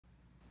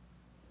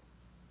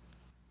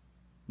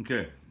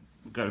Okay,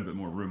 got a bit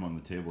more room on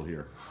the table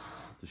here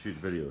to shoot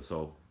video,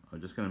 so I'm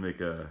just going to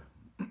make a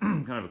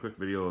kind of a quick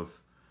video of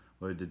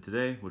what I did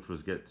today, which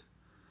was get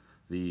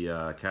the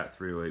Cat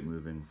 308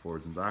 moving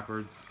forwards and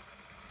backwards,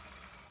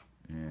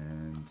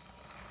 and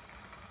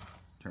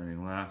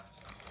turning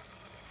left,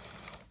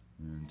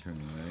 and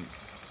turning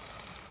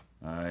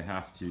right. I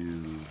have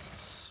to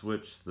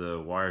switch the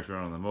wires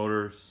around on the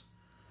motors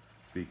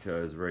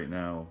because right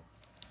now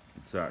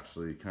it's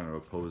actually kind of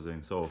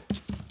opposing. So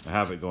I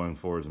have it going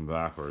forwards and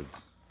backwards,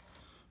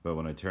 but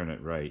when I turn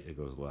it right, it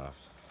goes left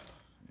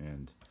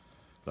and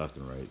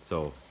right.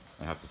 So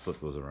I have to flip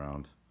those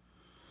around.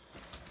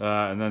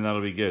 And then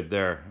that'll be good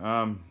there.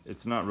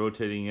 It's not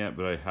rotating yet,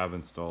 but I have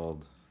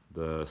installed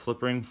the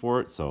slip ring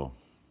for it. So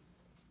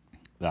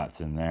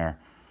that's in there.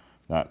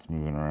 That's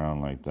moving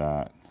around like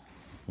that.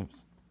 Oops.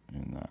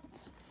 And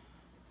that's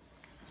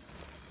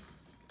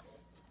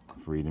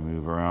free to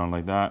move around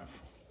like that.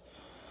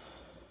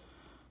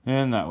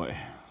 And that way.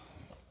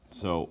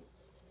 So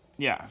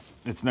yeah,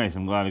 it's nice.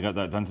 I'm glad I got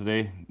that done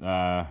today.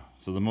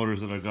 So the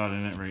motors that I've got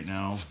in it right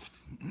now,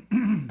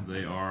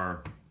 they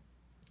are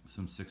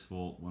some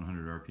 6-volt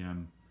 100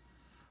 RPM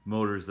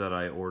motors that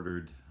I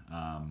ordered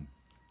well,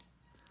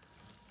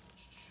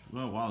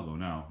 a while ago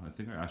now. I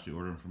think I actually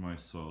ordered them for my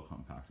soil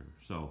compactor.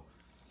 So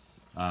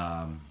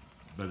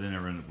but they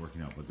never ended up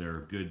working out, but they're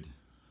good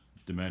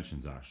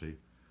dimensions actually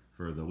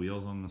for the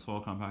wheels on the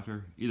soil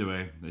compactor. Either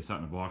way, they sat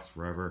in a box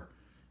forever,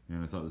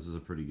 and I thought this was a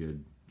pretty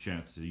good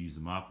chance to use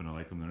them up, and I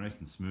like them. They're nice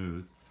and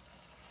smooth.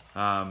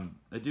 I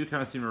do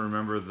kind of seem to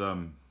remember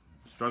them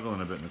struggling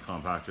a bit in the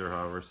compactor,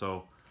 however,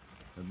 so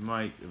I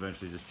might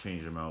eventually just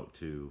change them out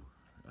to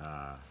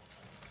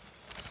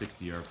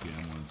 60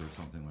 RPM ones or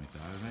something like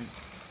that, I think.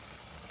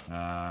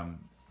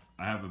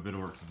 I have a bit of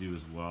work to do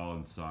as well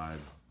inside.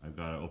 I've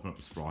got to open up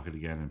the sprocket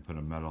again and put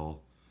a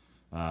metal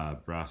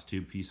brass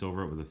tube piece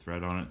over it with a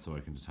thread on it, so I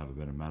can just have a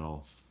bit of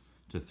metal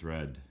to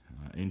thread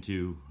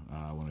into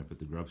when I put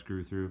the grub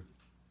screw through.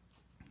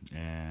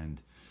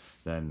 And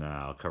then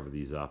I'll cover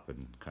these up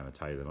and kind of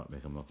tie them up,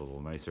 make them look a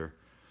little nicer.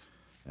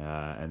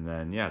 And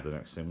then yeah, the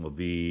next thing will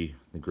be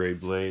the grade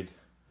blade.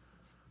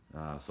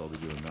 So I'll be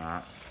doing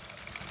that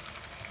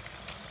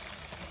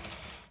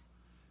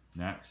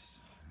next,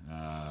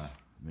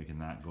 making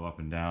that go up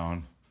and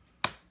down.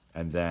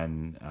 And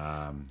then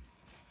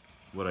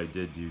what I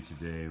did do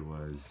today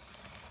was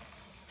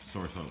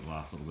source out the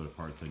last little bit of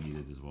parts I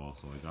needed as well.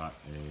 So I got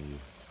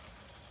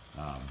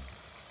a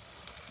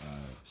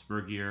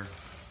spur gear,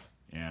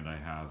 and I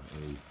have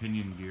a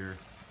pinion gear.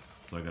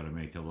 So I got to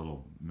make a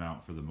little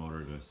mount for the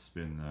motor to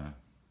spin the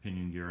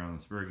pinion gear on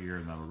the spur gear,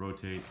 and that'll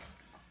rotate.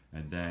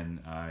 And then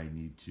I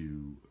need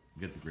to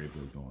get the grade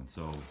blade going.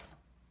 So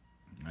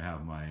I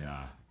have my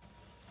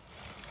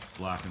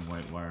black and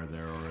white wire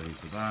there already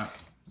for that.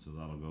 So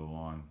that'll go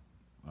on.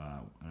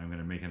 And I'm going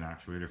to make an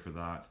actuator for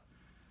that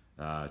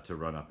to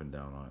run up and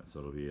down on it. So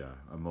it'll be a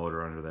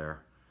motor under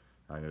there.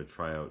 I'm going to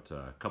try out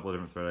a couple of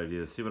different thread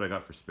ideas, see what I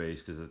got for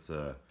space, because it's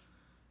a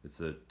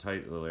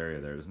tight little area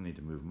there. It doesn't need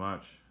to move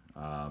much.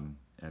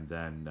 And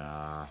then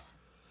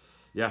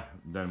yeah,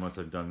 then once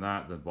I've done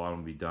that, the bottom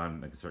will be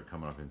done. I can start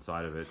coming up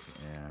inside of it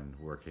and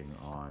working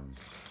on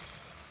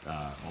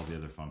all the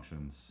other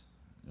functions,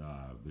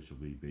 which will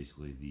be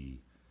basically the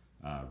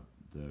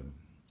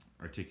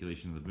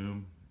articulation of the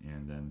boom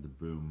and then the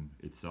boom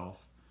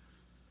itself.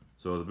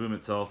 So the boom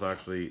itself,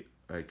 actually,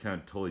 I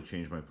kind of totally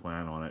changed my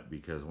plan on it,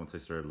 because once I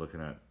started looking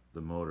at the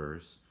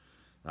motors,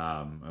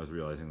 I was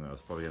realizing that I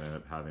was probably going to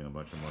end up having a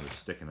bunch of motors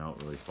sticking out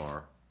really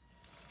far.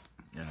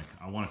 And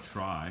I want to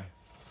try,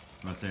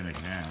 I'm not saying I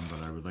can,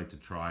 but I would like to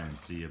try and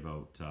see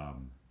about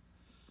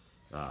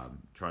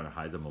trying to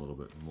hide them a little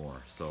bit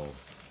more. So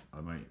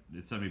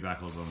it sent me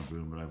back a little bit on the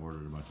boom, but I've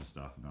ordered a bunch of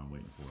stuff and now I'm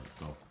waiting for it.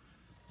 So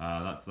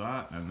that's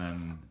that, and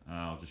then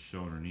I'll just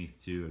show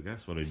underneath too, I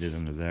guess, what I did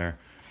under there.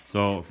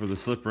 So for the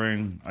slip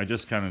ring, I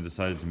just kind of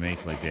decided to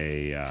make like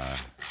a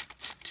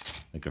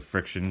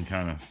friction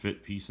kind of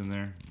fit piece in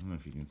there. I don't know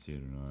if you can see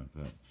it or not,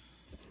 but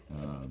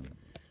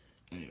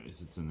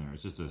anyways, it's in there.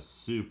 It's just a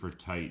super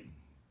tight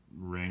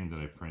ring that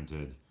I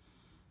printed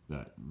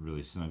that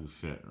really snug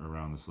fit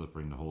around the slip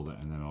ring to hold it,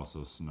 and then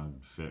also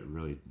snug fit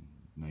really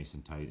nice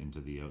and tight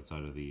into the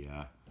outside of the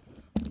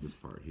this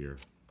part here.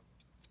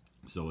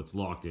 So it's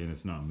locked in,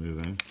 it's not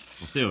moving.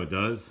 We'll see how it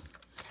does.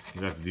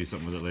 We'll have to do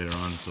something with it later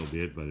on, so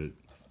be it, but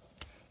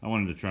I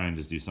wanted to try and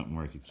just do something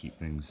where I could keep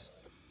things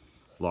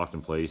locked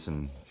in place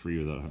and free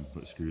without having to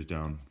put screws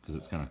down, because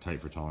it's kind of tight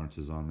for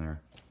tolerances on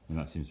there, and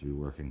that seems to be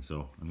working,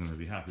 so I'm going to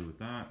be happy with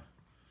that.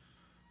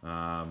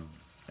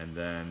 And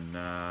then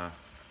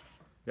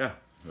yeah,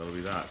 that'll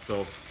be that.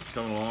 So it's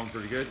coming along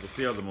pretty good. We'll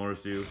see how the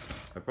motors do.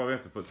 I probably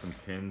have to put some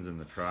pins in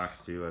the tracks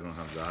too. I don't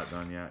have that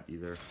done yet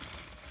either,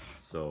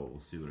 so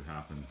we'll see what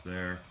happens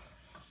there.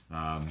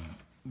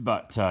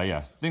 But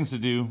yeah, things to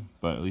do,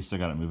 but at least I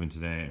got it moving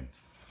today, and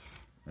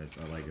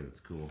I like it. It's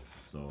cool.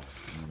 So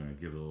I'm gonna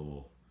give it a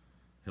little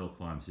hill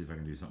climb, see if I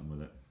can do something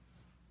with it.